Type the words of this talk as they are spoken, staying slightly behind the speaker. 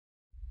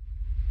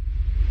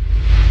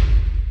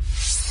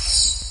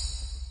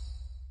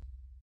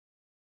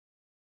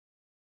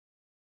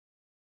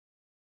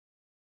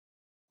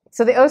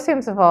So the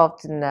OCM's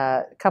evolved in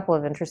a couple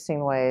of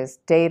interesting ways.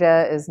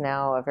 Data is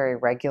now a very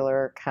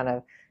regular kind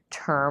of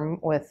term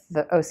with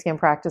the OCM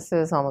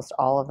practices. Almost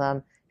all of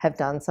them have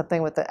done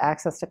something with the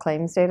access to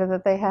claims data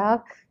that they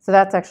have. So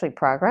that's actually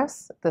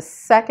progress. The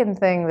second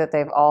thing that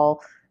they've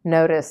all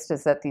noticed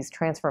is that these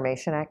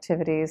transformation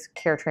activities,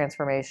 care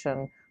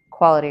transformation,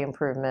 quality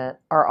improvement,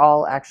 are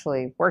all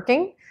actually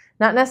working.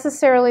 Not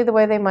necessarily the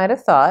way they might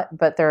have thought,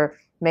 but they're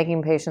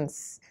making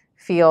patients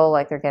feel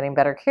like they're getting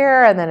better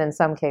care, and then in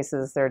some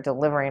cases they're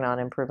delivering on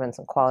improvements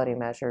in quality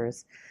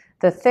measures.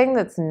 The thing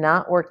that's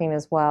not working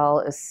as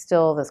well is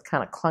still this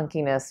kind of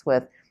clunkiness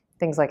with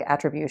things like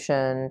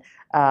attribution.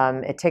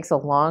 It takes a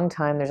long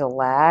time. There's a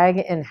lag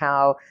in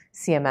how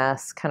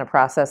CMS kind of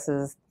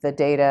processes the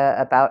data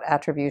about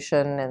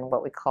attribution and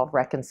what we call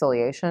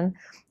reconciliation.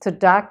 So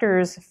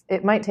doctors,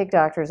 it might take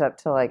doctors up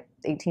to like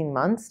 18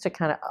 months to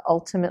kind of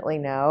ultimately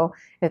know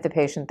if the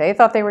patient they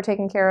thought they were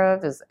taking care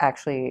of is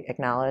actually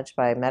acknowledged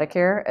by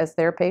Medicare as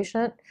their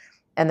patient,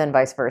 and then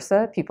vice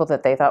versa. People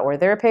that they thought were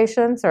their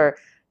patients are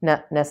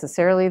not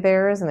necessarily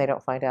theirs, and they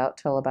don't find out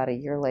till about a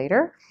year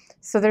later.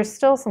 So there's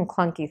still some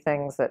clunky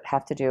things that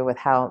have to do with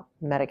how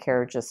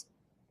Medicare just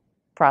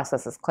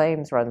processes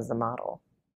claims, runs the model.